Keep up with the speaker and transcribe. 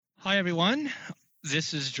Hi, everyone.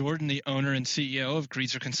 This is Jordan, the owner and CEO of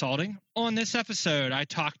Greaser Consulting. On this episode, I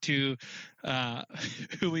talked to uh,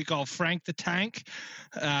 who we call Frank the Tank.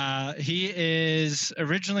 He is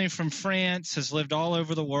originally from France, has lived all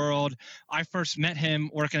over the world. I first met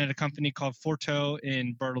him working at a company called Forto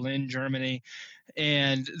in Berlin, Germany.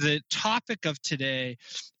 And the topic of today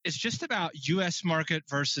is just about U.S. market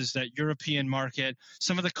versus that European market,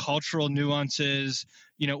 some of the cultural nuances.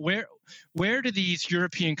 Where do these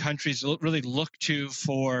European countries really look to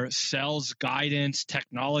for sales guidance,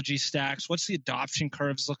 technology stacks? What's the adoption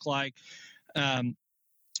curves look like? Um,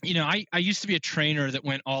 I used to be a trainer that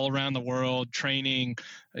went all around the world training,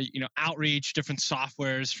 outreach, different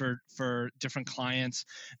softwares for different clients.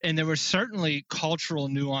 And there were certainly cultural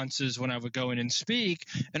nuances when I would go in and speak,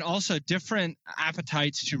 and also different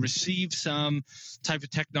appetites to receive some type of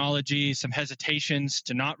technology, some hesitations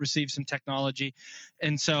to not receive some technology.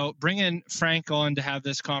 And so bringing Frank on to have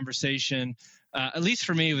this conversation, at least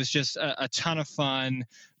for me, was just a ton of fun,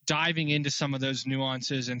 diving into some of those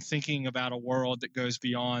nuances and thinking about a world that goes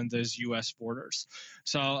beyond those U.S. borders.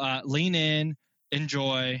 So lean in,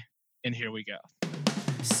 enjoy, and here we go.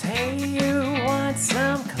 Say you want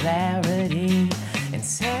some clarity in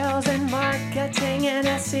sales and marketing and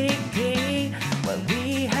SEP. Well,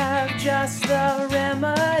 we have just the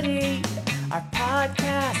remedy. Our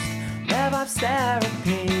podcast, RevOps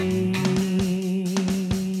Therapy.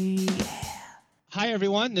 Hi,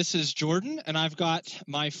 everyone. This is Jordan, and I've got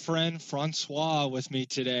my friend Francois with me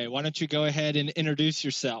today. Why don't you go ahead and introduce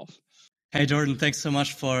yourself? Hey, Jordan, thanks so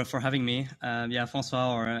much for having me.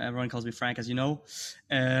 Francois, or everyone calls me Frank, as you know.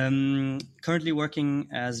 Currently working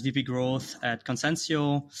as VP Growth at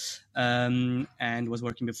Consensio, and was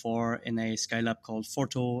working before in a Skylab called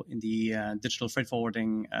Forto in the digital freight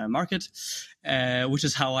forwarding market, which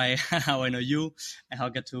is how I know you and how I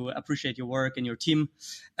get to appreciate your work and your team,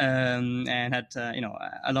 and had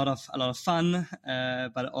a lot of fun,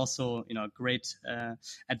 but also great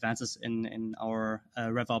advances in our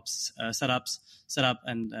RevOps setup,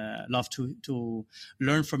 and love to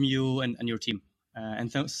learn from you and your team.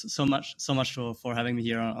 And thanks so much for having me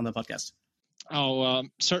here on the podcast. Oh,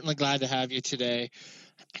 certainly glad to have you today.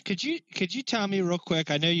 Could you tell me real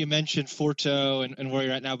quick? I know you mentioned Forto and where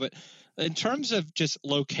you're at now, but in terms of just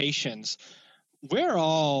locations, where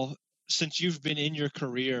all, since you've been in your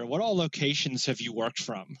career, what all locations have you worked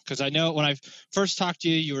from? Because I know when I first talked to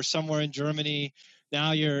you, you were somewhere in Germany.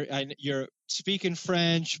 Now you're speaking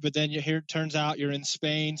French, but then it turns out you're in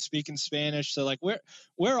Spain speaking Spanish. So like,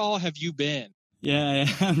 where all have you been? Yeah,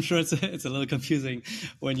 I'm sure it's a little confusing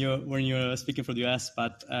when you're speaking for the US.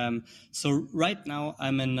 But so right now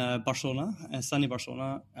I'm in Barcelona, sunny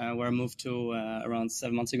Barcelona, where I moved to around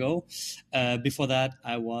 7 months ago. Before that,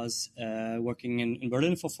 I was working in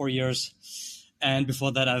Berlin for 4 years. And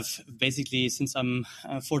before that, I've basically, since I'm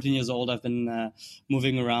 14 years old, I've been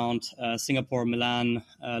moving around Singapore, Milan,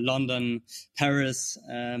 London, Paris,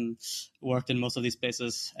 worked in most of these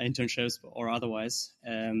places, internships or otherwise.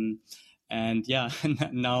 And yeah,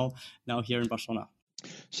 now here in Barcelona.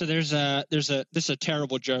 So this is a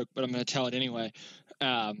terrible joke, but I'm going to tell it anyway.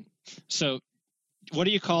 So what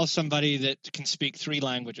do you call somebody that can speak 3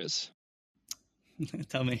 languages?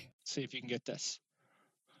 Tell me. See if you can get this.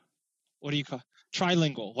 What do you call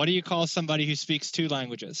trilingual? What do you call somebody who speaks 2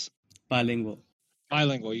 languages? Bilingual.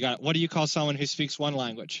 Bilingual. You got it. What do you call someone who speaks 1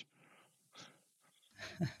 language?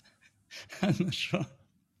 I'm not sure.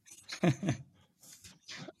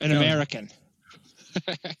 An American.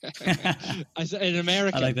 An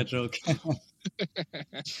American. I like that joke.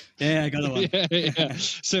 Yeah, I got one. Yeah.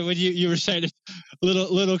 So when you were saying it's a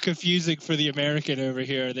little confusing for the American over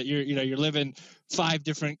here that you're living 5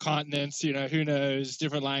 different continents, who knows,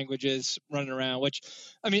 different languages running around, which,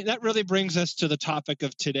 I mean, that really brings us to the topic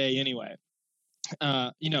of today anyway.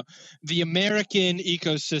 The American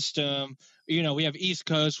ecosystem, we have East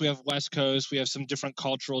Coast, we have West Coast, we have some different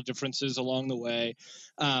cultural differences along the way.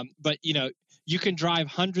 But you can drive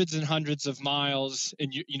hundreds and hundreds of miles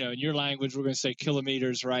in your language, we're going to say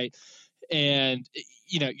kilometers, right? And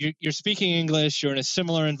you're speaking English, you're in a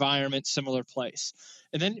similar environment, similar place.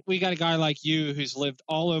 And then we got a guy like you who's lived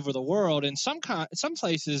all over the world. In some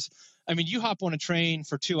places, I mean, you hop on a train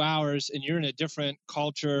for 2 hours and you're in a different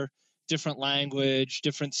culture, different language,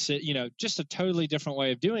 just a totally different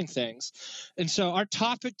way of doing things. And so our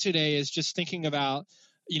topic today is just thinking about,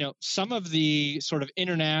 some of the sort of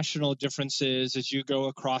international differences as you go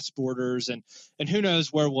across borders, and who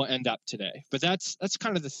knows where we'll end up today. But that's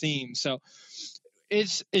kind of the theme. So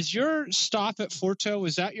is your stop at Forto,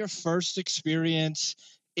 was that your first experience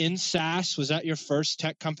in SaaS? Was that your first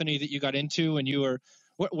tech company that you got into when you were,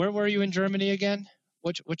 where were you in Germany again?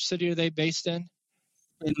 Which city are they based in?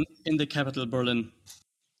 In the capital, Berlin.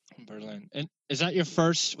 Berlin. And was that your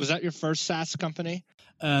first SaaS company?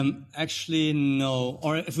 Actually, no.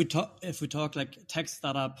 Or if we talk like tech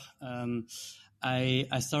startup,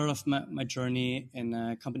 I started off my journey in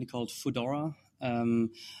a company called Foodora.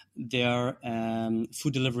 Their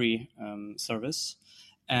food delivery service.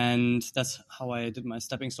 And that's how I did my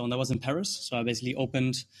stepping stone. That was in Paris. So I basically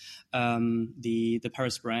opened the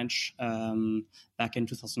Paris branch back in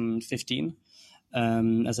 2015.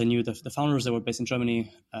 As I knew the founders, they were based in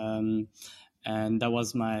Germany. And that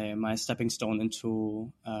was my stepping stone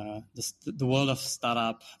into the world of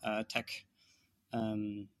startup tech.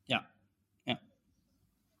 Yeah.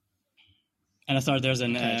 And I started there as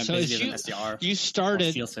an basically as an SDR. You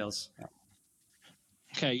started field sales. Yeah.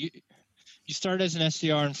 Okay, you started as an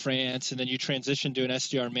SDR in France, and then you transitioned to an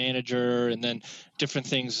SDR manager, and then different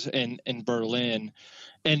things in Berlin.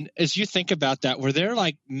 And as you think about that, were there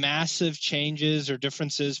like massive changes or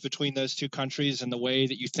differences between those two countries and the way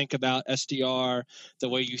that you think about SDR, the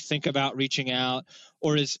way you think about reaching out?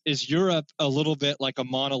 Or is Europe a little bit like a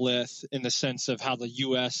monolith in the sense of how the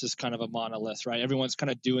US is kind of a monolith, right? Everyone's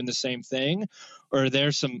kind of doing the same thing, or are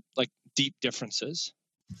there some like deep differences?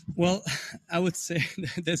 Well, I would say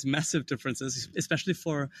there's massive differences, especially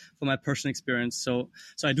for my personal experience. So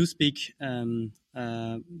I do speak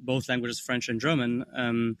both languages, French and German.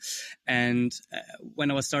 And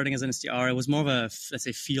when I was starting as an SDR, it was more of a, let's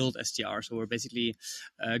say, field SDR. So we're basically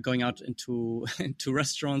going out into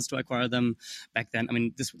restaurants to acquire them back then. I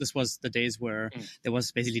mean, this was the days where there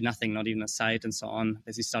was basically nothing, not even a site and so on,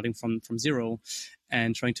 basically starting from zero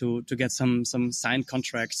and trying to get some signed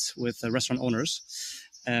contracts with restaurant owners.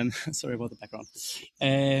 Sorry about the background.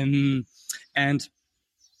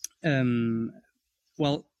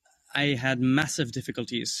 Well, I had massive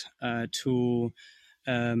difficulties to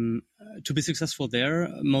be successful there,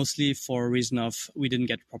 mostly for a reason of we didn't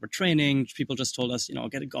get proper training. People just told us,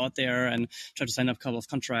 go out there and try to sign up a couple of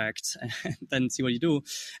contracts and then see what you do.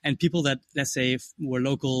 And people that, let's say, were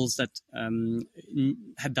locals that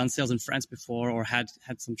had done sales in France before or had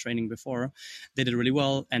some training before, they did really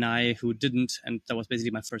well. And I, who didn't, and that was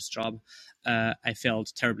basically my first job, I failed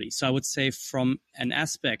terribly. So I would say from an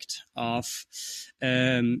aspect of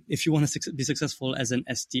if you want to be successful as an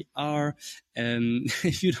SDR,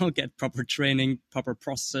 if you don't get proper training, proper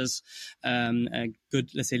processes, a good,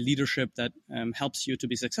 let's say, leadership that helps you to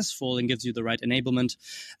be successful and gives you the right enablement,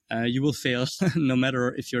 you will fail no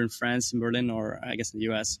matter if you're in France, in Berlin, or I guess in the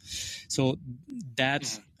US. So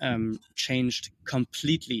that changed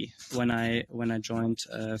completely when I joined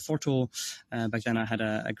Forto. Back then I had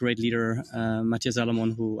a great leader, Matthias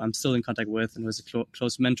Salomon, who I'm still in contact with and was a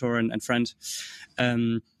close mentor and friend.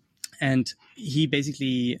 And he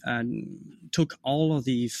basically took all of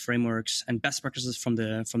the frameworks and best practices from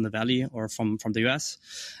the Valley or from the US,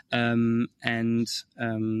 and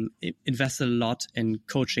invested a lot in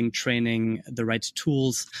coaching, training, the right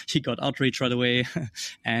tools. He got Outreach right away,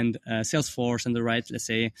 and Salesforce and the right, let's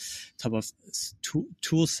say, type of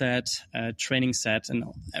tool set, training set, and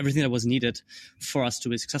everything that was needed for us to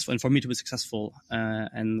be successful and for me to be successful,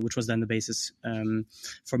 and which was then the basis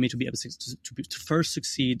for me to be able to first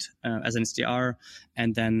succeed as an SDR,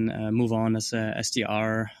 and then move on as a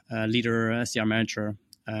SDR leader, SDR manager,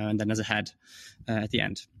 and then as a head at the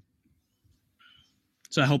end.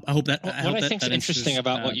 So I hope that. What I think is interesting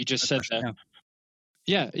about what you just said there.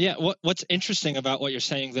 Yeah. What's interesting about what you're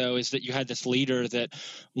saying, though, is that you had this leader that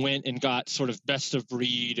went and got sort of best of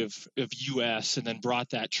breed of US and then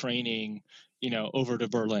brought that training, over to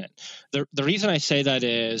Berlin. The reason I say that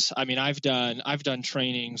is, I mean, I've done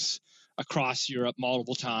trainings across Europe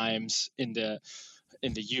multiple times in the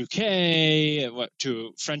UK,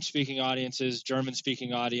 to French-speaking audiences,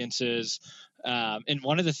 German-speaking audiences. And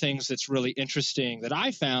one of the things that's really interesting that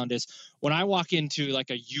I found is when I walk into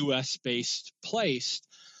like a US-based place,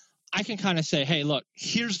 I can kind of say, hey, look,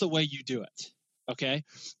 here's the way you do it. Okay.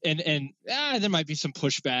 And there might be some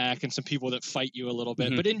pushback and some people that fight you a little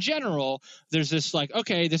bit, but in general, there's this like,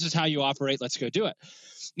 okay, this is how you operate. Let's go do it.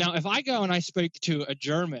 Now, if I go and I speak to a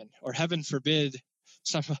German, or heaven forbid,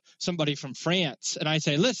 somebody from France, and I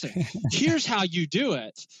say, listen, here's how you do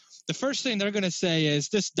it, the first thing they're going to say is,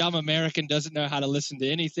 this dumb American doesn't know how to listen to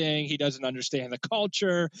anything. He doesn't understand the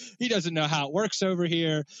culture. He doesn't know how it works over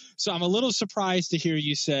here. So I'm a little surprised to hear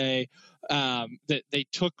you say that they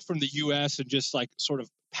took from the US and just like sort of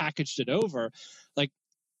packaged it over. Like,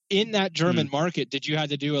 in that German market, did you have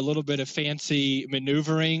to do a little bit of fancy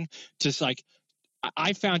maneuvering to like,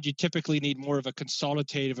 I found you typically need more of a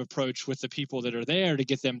consultative approach with the people that are there to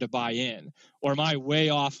get them to buy in? Or am I way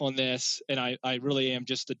off on this and I really am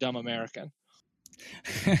just a dumb American?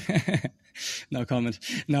 No comment.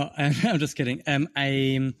 No, I'm just kidding. I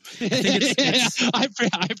think it's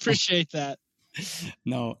I appreciate that.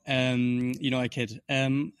 No, I kid.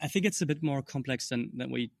 I think it's a bit more complex than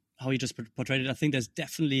how you just portrayed it. I think there's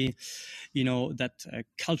definitely, that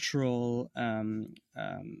cultural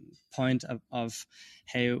point of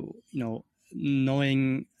how,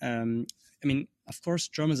 knowing. I mean, of course,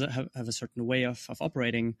 Germans have a certain way of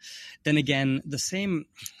operating. Then again, the same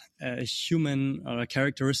human or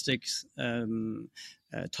characteristics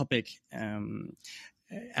topic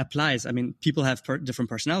applies. I mean, people have different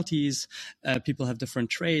personalities, people have different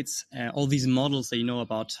traits, all these models that you know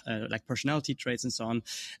about, like personality traits and so on.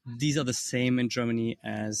 These are the same in Germany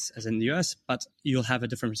as in the US, but you'll have a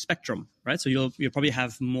different spectrum, right? So you'll probably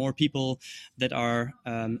have more people that are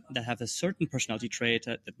that have a certain personality trait,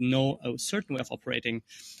 that know a certain way of operating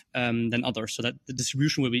than others, so that the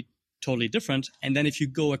distribution will be totally different. And then if you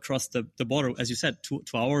go across the border, as you said, 2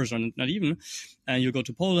 hours or not even, and you go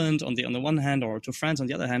to Poland on the one hand, or to France on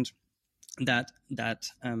the other hand, that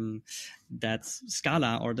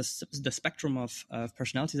scala or the spectrum of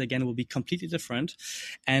personalities again will be completely different.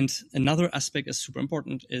 And another aspect is super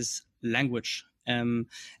important is language.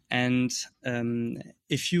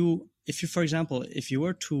 If you, for example, if you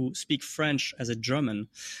were to speak French as a German,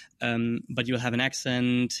 but you'll have an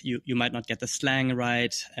accent, you might not get the slang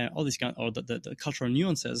right, all these or the cultural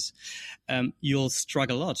nuances, you'll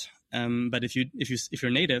struggle a lot. But if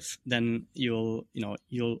you're native, then you'll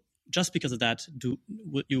just because of that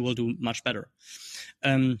you will do much better.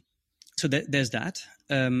 So there's that.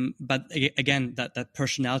 But again, that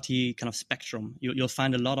personality kind of spectrum, you'll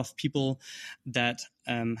find a lot of people that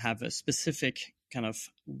have a specific kind of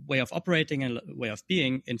way of operating and way of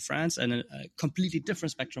being in France, and a completely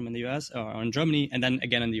different spectrum in the US or in Germany, and then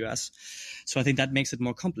again in the US. So I think that makes it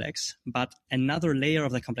more complex. But another layer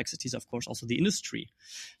of the complexity is, of course, also the industry.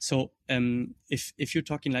 So if you're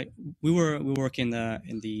talking like we work in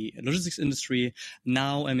the logistics industry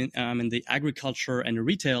now, I'm in the agriculture and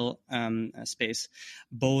retail space,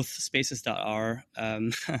 both spaces that are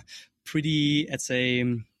pretty, let's say.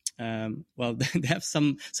 Well, they have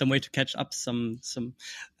some way to catch up, some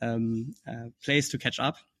place to catch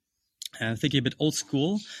up. Thinking a bit old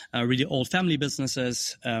school, really old family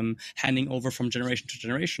businesses, handing over from generation to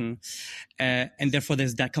generation, and therefore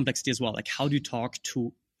there's that complexity as well. Like, how do you talk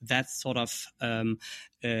to that sort of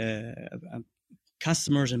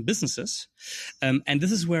customers and businesses? And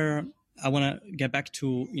this is where I want to get back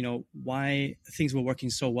to, why things were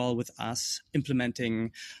working so well with us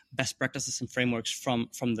implementing best practices and frameworks from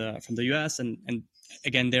the US. And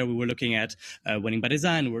again, there we were looking at winning by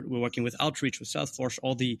design. We're working with outreach, with Salesforce,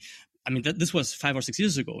 this was 5 or 6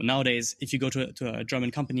 years ago. Nowadays, if you go to a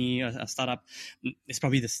German company, a startup, it's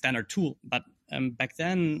probably the standard tool. But back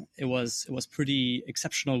then, it was pretty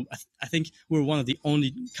exceptional. I think we were one of the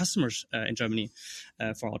only customers in Germany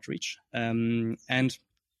for outreach. And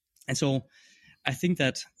so I think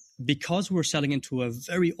that because we're selling into a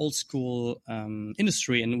very old school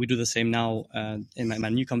industry, and we do the same now in my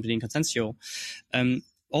new company in Consensio,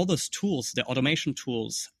 all those tools, the automation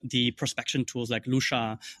tools, the prospection tools like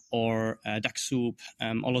Lusha or DuckSoup,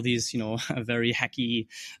 all of these, very hacky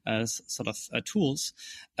sort of tools,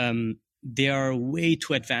 they are way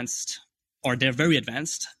too advanced, or they're very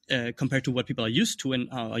advanced compared to what people are used to and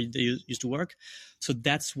how they used to work. So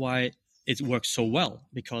that's why it works so well,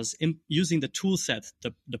 because using the tool set,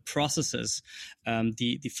 the processes,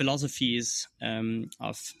 the philosophies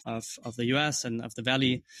of the US and of the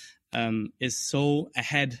Valley is so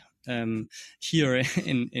ahead here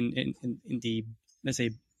in the, let's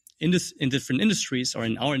say, in different industries or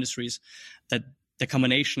in our industries, that the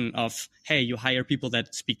combination of, hey, you hire people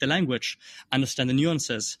that speak the language, understand the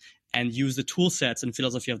nuances, and use the tool sets and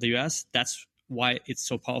philosophy of the US, that's why it's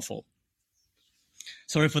so powerful.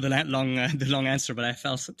 Sorry for the long answer, but I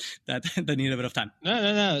felt that they need a bit of time.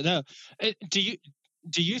 No.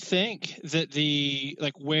 Do you think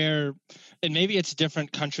that where, and maybe it's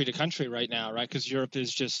different country to country right now, right? Because Europe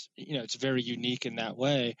is just, it's very unique in that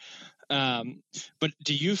way. But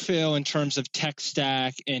do you feel, in terms of tech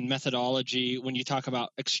stack and methodology, when you talk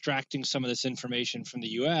about extracting some of this information from the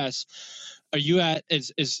US, are you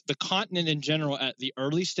is the continent in general at the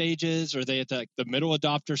early stages? Or are they at the middle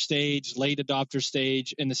adopter stage, late adopter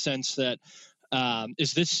stage, in the sense that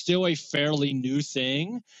is this still a fairly new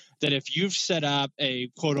thing, that if you've set up a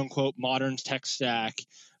quote unquote modern tech stack,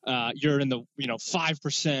 you're in the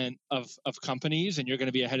 5% of companies and you're going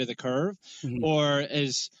to be ahead of the curve? Mm-hmm. Or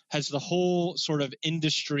has the whole sort of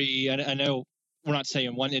industry, and I know we're not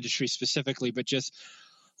saying one industry specifically, but just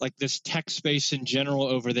like this tech space in general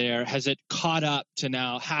over there, has it caught up to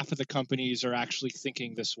now half of the companies are actually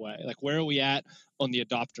thinking this way? Like, where are we at on the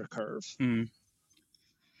adopter curve?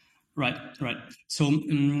 Right. So,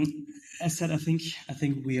 as said, I think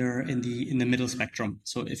we are in the middle spectrum.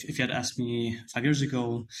 So, if you had asked me 5 years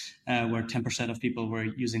ago, where 10% of people were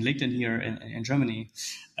using LinkedIn here in Germany,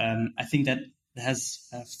 I think that has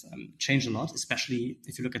changed a lot, especially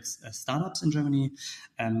if you look at startups in Germany.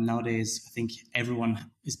 Nowadays, I think everyone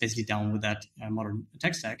is basically down with that modern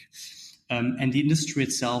tech stack. And the industry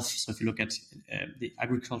itself, so if you look at the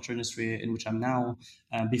agriculture industry in which I'm now,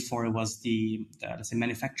 before it was the let's say,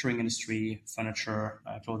 manufacturing industry, furniture,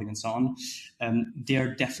 clothing, and so on,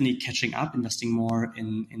 they're definitely catching up, investing more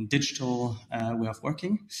in digital way of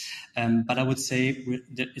working. But I would say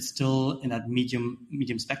it's still in that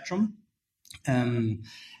medium spectrum.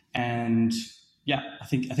 And yeah, I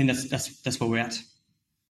think that's where we're at.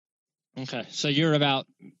 Okay, so you're about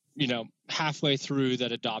halfway through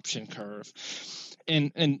that adoption curve,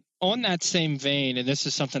 and on that same vein, and this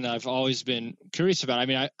is something that I've always been curious about. I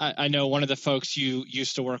mean, I know one of the folks you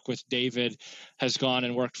used to work with, David, has gone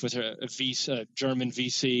and worked with a German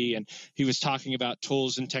VC, and he was talking about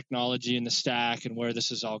tools and technology in the stack and where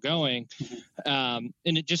this is all going. And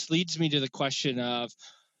it just leads me to the question of,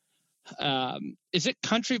 is it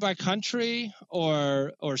country by country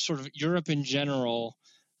or sort of Europe in general?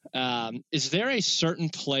 Is there a certain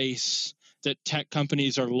place that tech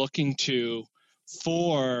companies are looking to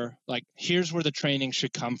for, like, here's where the training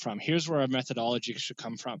should come from, here's where our methodology should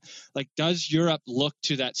come from? Like, does Europe look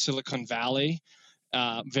to that Silicon Valley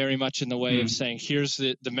very much in the way of saying, here's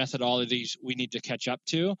the methodologies we need to catch up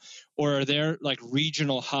to? Or are there like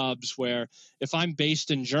regional hubs where if I'm based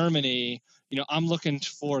in Germany, I'm looking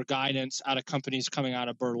for guidance out of companies coming out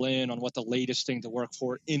of Berlin on what the latest thing to work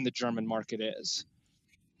for in the German market is?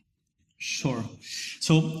 Sure.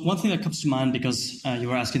 So one thing that comes to mind, because you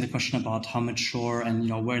were asking the question about how mature and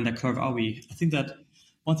where in the curve are we, I think that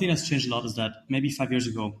one thing that's changed a lot is that maybe 5 years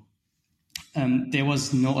ago, there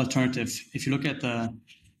was no alternative. If you look at the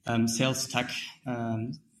sales tech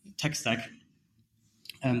stack,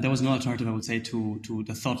 there was no alternative, I would say, to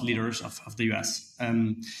the thought leaders of the US.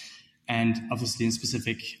 And obviously,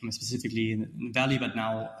 specifically in the Valley, but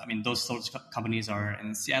now, I mean, those sorts of companies are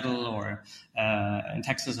in Seattle or in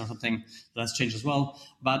Texas or something. So that's changed as well.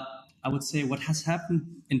 But I would say what has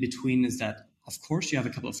happened in between is that, of course, you have a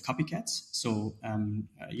couple of copycats. So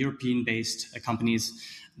European-based companies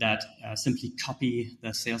that simply copy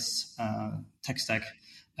the sales tech stack.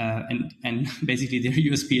 And basically their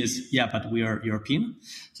USP is, but we are European.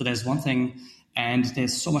 So there's one thing. And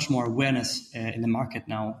there's so much more awareness in the market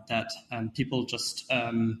now that people just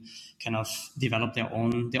kind of develop their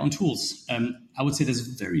own tools. I would say there's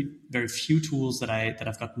very, very few tools that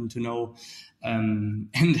I've gotten to know, and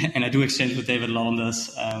I do exchange with David a lot on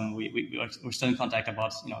this. We're still in contact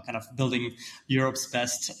about kind of building Europe's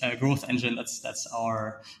best growth engine. That's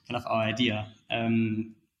our kind of our idea.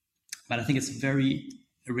 But I think it's very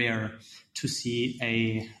rare to see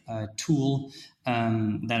a tool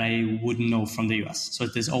that I wouldn't know from the US. So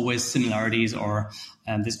there's always similarities, or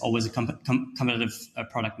there's always a competitive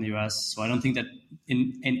product in the US. So I don't think that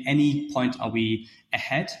in any point are we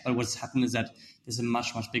ahead. But what's happened is that there's a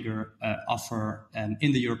much, much bigger offer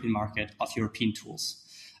in the European market of European tools.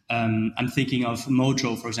 I'm thinking of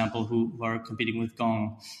Mojo, for example, who are competing with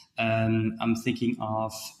Gong. I'm thinking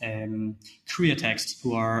of CreaText,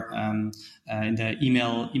 who are in the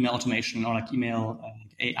email automation, or like email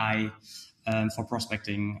AI for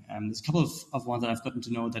prospecting. There's a couple of ones that I've gotten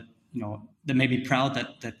to know that that may be proud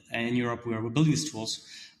that in Europe we're building these tools,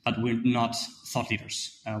 but we're not thought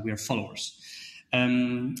leaders. We are followers.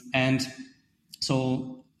 And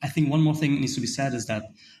so I think one more thing needs to be said is that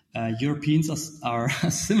Europeans are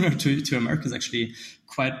similar to Americans, actually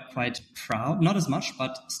quite proud, not as much,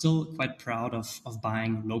 but still quite proud of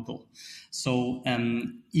buying local. So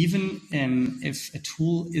even if a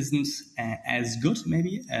tool isn't as good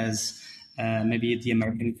maybe as maybe the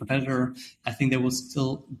American competitor, I think there will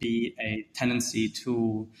still be a tendency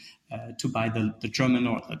to buy the German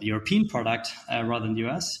or the European product rather than the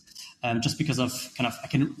US, just because of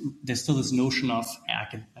there's still this notion of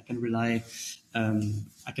I can rely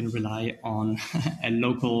on a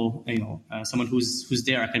local, someone who's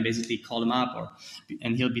there. I can basically call him up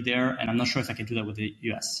and he'll be there. And I'm not sure if I can do that with the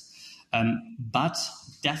US. But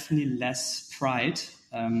definitely less pride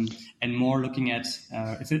and more looking at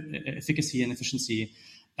efficacy and efficiency.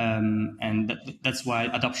 And that's why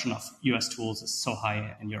adoption of US tools is so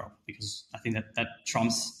high in Europe, because I think that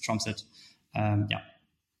trumps it.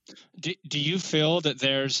 Do you feel that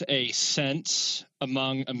there's a sense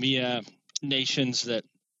among EMEA nations that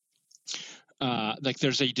like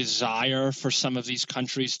there's a desire for some of these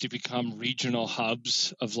countries to become regional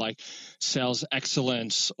hubs of like sales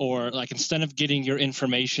excellence, or like instead of getting your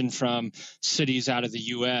information from cities out of the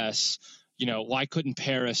US, why couldn't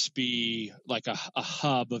Paris be like a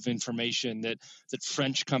hub of information that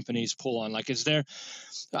French companies pull on? Like, is there,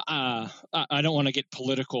 I don't want to get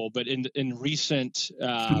political, but in recent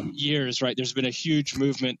years, right, there's been a huge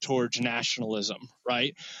movement towards nationalism,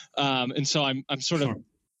 right? And so I'm sort of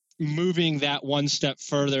moving that one step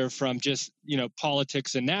further from just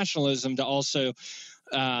politics and nationalism to also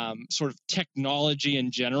sort of technology in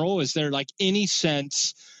general. Is there like any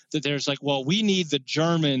sense that there's like, well, we need the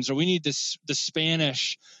Germans or we need the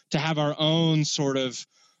Spanish to have our own sort of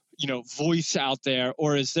voice out there?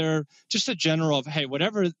 Or is there just a general of, hey,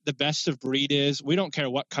 whatever the best of breed is, we don't care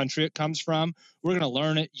what country it comes from, we're going to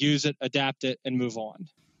learn it, use it, adapt it, and move on?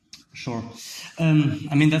 Sure.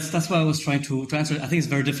 I mean, that's why I was trying to answer. I think it's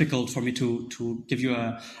very difficult for me to give you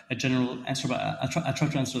a general answer, but I try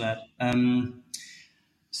to answer that.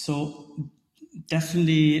 So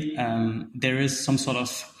definitely there is some sort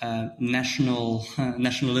of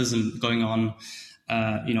nationalism going on.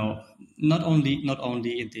 Not only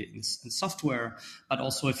in software, but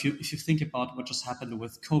also if you think about what just happened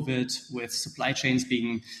with COVID, with supply chains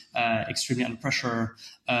being extremely under pressure,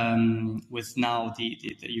 with now the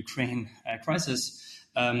Ukraine crisis,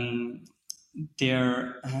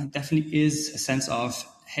 there definitely is a sense of,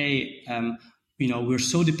 hey, we're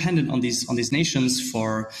so dependent on these nations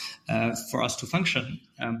for us to function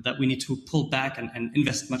that we need to pull back and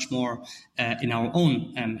invest much more in our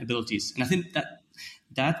own abilities. And I think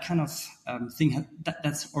that kind of thing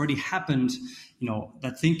that's already happened.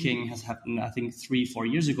 That thinking has happened, I think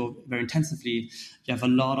 3-4 years ago, very intensively. You have a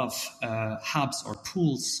lot of hubs or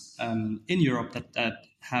pools in Europe that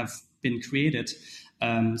have been created.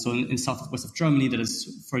 So in southwest of Germany, that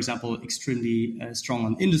is, for example, extremely strong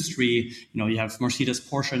on industry. You have Mercedes,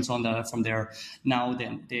 Porsche, and so on from there. Now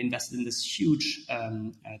they invested in this huge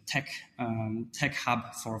tech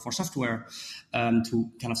hub for software to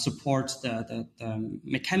kind of support the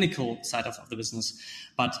mechanical side of the business.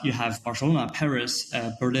 But you have Barcelona, Paris,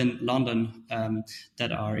 Berlin, London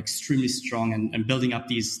that are extremely strong and building up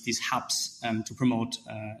these hubs to promote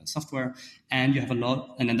software. And you have a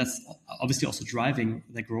lot, and then that's obviously also driving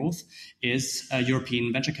the growth, is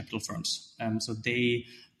European venture capital firms. So they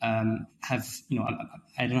have, I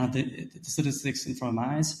don't have the statistics in front of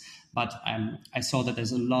my eyes, but I saw that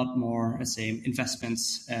there's a lot more, let's say,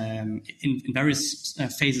 investments in various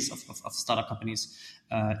phases of startup companies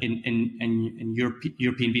in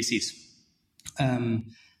European VCs. I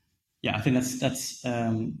think that's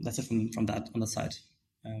it from that on the side.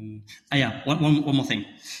 One more thing.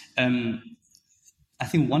 I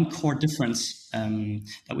think one core difference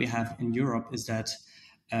that we have in Europe is that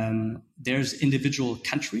there's individual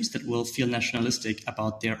countries that will feel nationalistic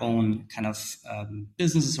about their own kind of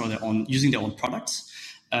businesses or using their own products.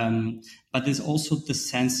 But there's also the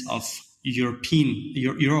sense of Europe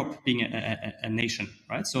being a nation,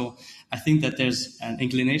 right? So I think that there's an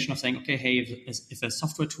inclination of saying, okay, hey, if a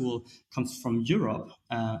software tool comes from Europe,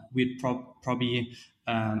 we'd probably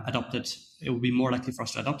adopt it. It would be more likely for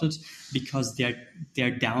us to adopt it because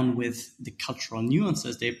they're down with the cultural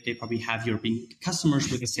nuances. They probably have European customers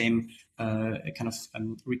with the same kind of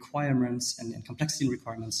requirements and complexity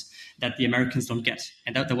requirements that the Americans don't get.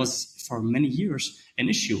 And that was for many years an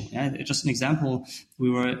issue. Yeah? Just an example, we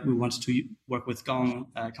wanted to work with Gong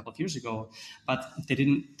a couple of years ago, but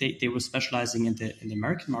they were specializing in the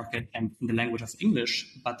American market and in the language of English.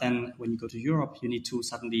 But then when you go to Europe, you need to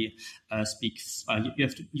suddenly speak. You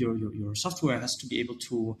have to, your software has to be able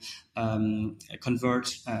to convert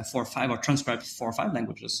 4 or 5 or transcribe 4 or 5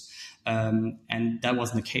 languages. And that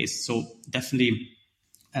wasn't the case. So definitely,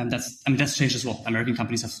 that's changed as well. American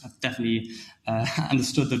companies have definitely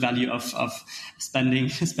understood the value of spending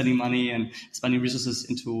money and spending resources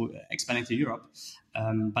into expanding to Europe.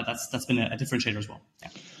 But that's been a differentiator as well. Yeah.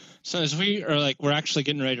 So as we're actually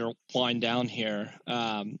getting ready to wind down here,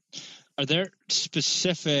 are there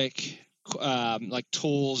specific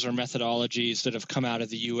tools or methodologies that have come out of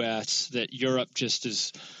the US that Europe just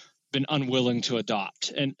has been unwilling to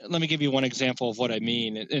adopt? And let me give you one example of what I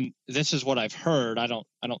mean. And this is what I've heard. I don't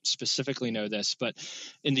specifically know this, but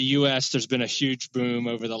in the US, there's been a huge boom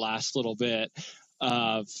over the last little bit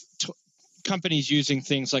of companies using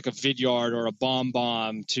things like a Vidyard or a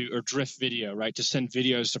BombBomb or Drift Video, right, to send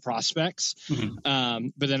videos to prospects. Mm-hmm.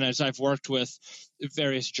 But then as I've worked with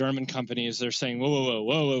various German companies, they're saying, whoa,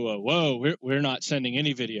 we're not sending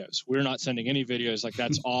any videos. We're not sending any videos. Like,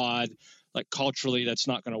 that's odd. Like, culturally, that's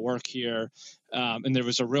not going to work here. And there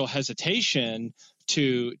was a real hesitation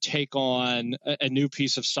to take on a new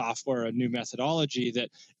piece of software, a new methodology that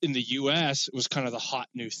in the US was kind of the hot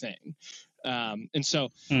new thing.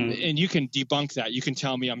 And you can debunk that. You can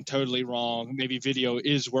tell me I'm totally wrong. Maybe video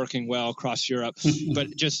is working well across Europe,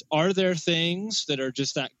 but just, are there things that are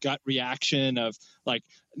just that gut reaction of like,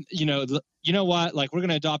 you know what, like, we're going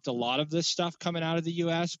to adopt a lot of this stuff coming out of the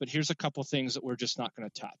US, but here's a couple things that we're just not going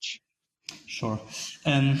to touch. Sure.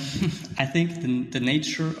 I think the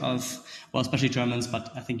nature of, well, especially Germans, but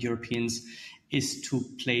I think Europeans, is to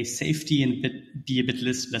play safety and be a bit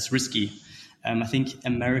less risky. I think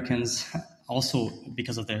Americans also,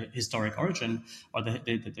 because of their historic origin or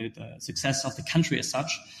the success of the country as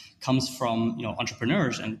such, comes from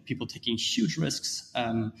entrepreneurs and people taking huge risks.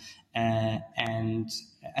 And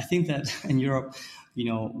I think that in Europe,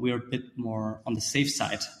 we're a bit more on the safe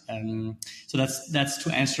side. So that's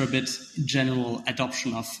to answer a bit general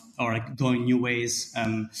adoption of or going new ways.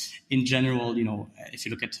 In general, if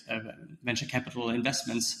you look at venture capital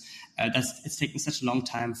investments, it's taken such a long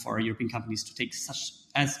time for European companies to take such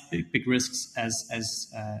as big risks as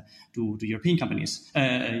do European companies,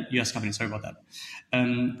 US companies. Sorry about that.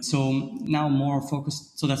 So now more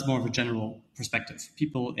focused. So that's more of a general perspective.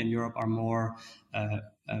 People in Europe are more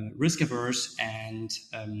risk averse, and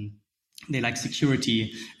they like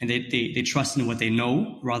security, and they trust in what they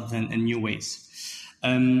know rather than in new ways.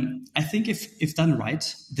 I think if done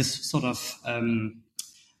right, this sort of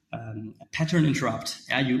pattern interrupt.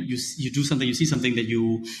 Yeah, you do something, you see something that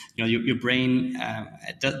your brain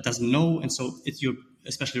doesn't know, and so you're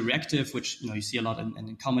especially reactive, which you see a lot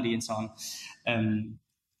in comedy and so on.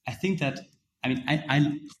 I think that. I mean,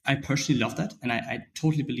 I personally love that, and I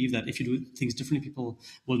totally believe that if you do things differently, people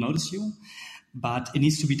will notice you. But it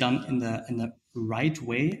needs to be done in the right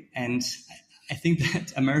way, and I think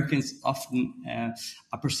that Americans often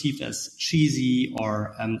are perceived as cheesy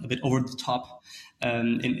or a bit over the top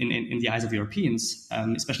in the eyes of Europeans,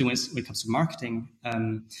 especially when it comes to marketing,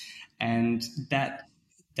 and that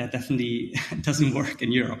definitely doesn't work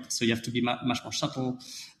in Europe. So you have to be much more subtle,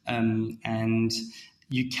 and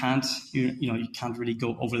you can't really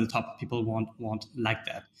go over the top. People won't like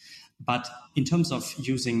that. But in terms of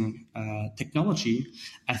using technology,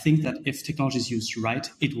 I think that if technology is used right,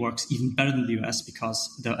 it works even better than the US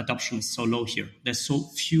because the adoption is so low here. There's so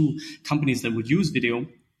few companies that would use video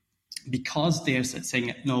because they're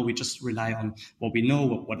saying, no, we just rely on what we know,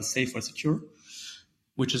 what is safe or secure,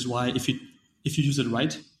 which is why if you use it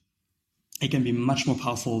right, it can be much more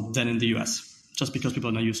powerful than in the US, just because people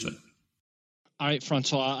are not used to it. All right,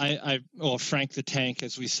 Francois, or Frank the Tank,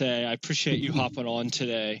 as we say, I appreciate you hopping on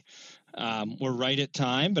today. We're right at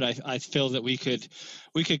time, but I feel that we could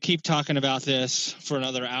keep talking about this for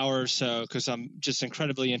another hour or so, because I'm just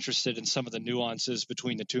incredibly interested in some of the nuances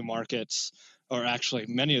between the two markets, or actually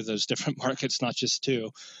many of those different markets, not just two.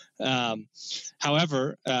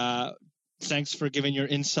 However, thanks for giving your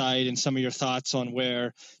insight and some of your thoughts on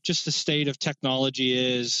where just the state of technology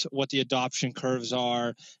is, what the adoption curves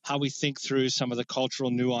are, how we think through some of the cultural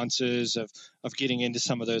nuances of getting into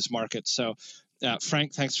some of those markets. So,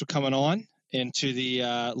 Frank, thanks for coming on. And to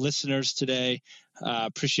the listeners today,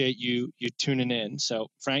 appreciate you tuning in. So,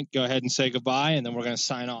 Frank, go ahead and say goodbye, and then we're going to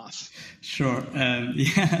sign off. Sure.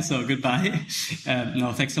 So goodbye.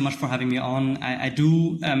 No, thanks so much for having me on. I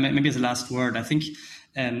do, maybe as a last word, I think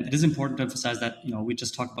it is important to emphasize that, we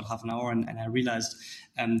just talked about half an hour, and I realized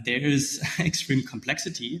there is extreme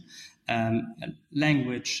complexity,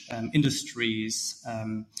 language, industries,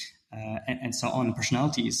 and so on,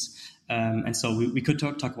 personalities. And so we could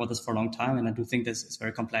talk about this for a long time, and I do think this is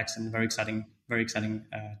very complex and very exciting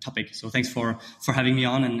topic. So thanks for having me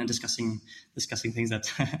on and discussing things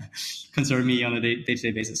that concern me on a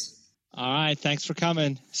day-to-day basis. All right. Thanks for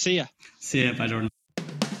coming. See ya. Bye, Jordan.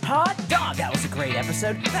 Hot dog, that was a great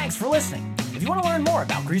episode. Thanks for listening. If you want to learn more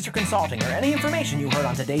about Greaser Consulting or any information you heard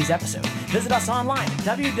on today's episode, visit us online at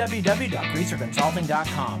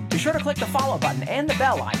www.greaserconsulting.com. Be sure to click the follow button and the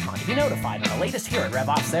bell icon to be notified on the latest here at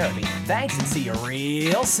RevOps Therapy. Thanks, and see you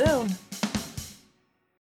real soon.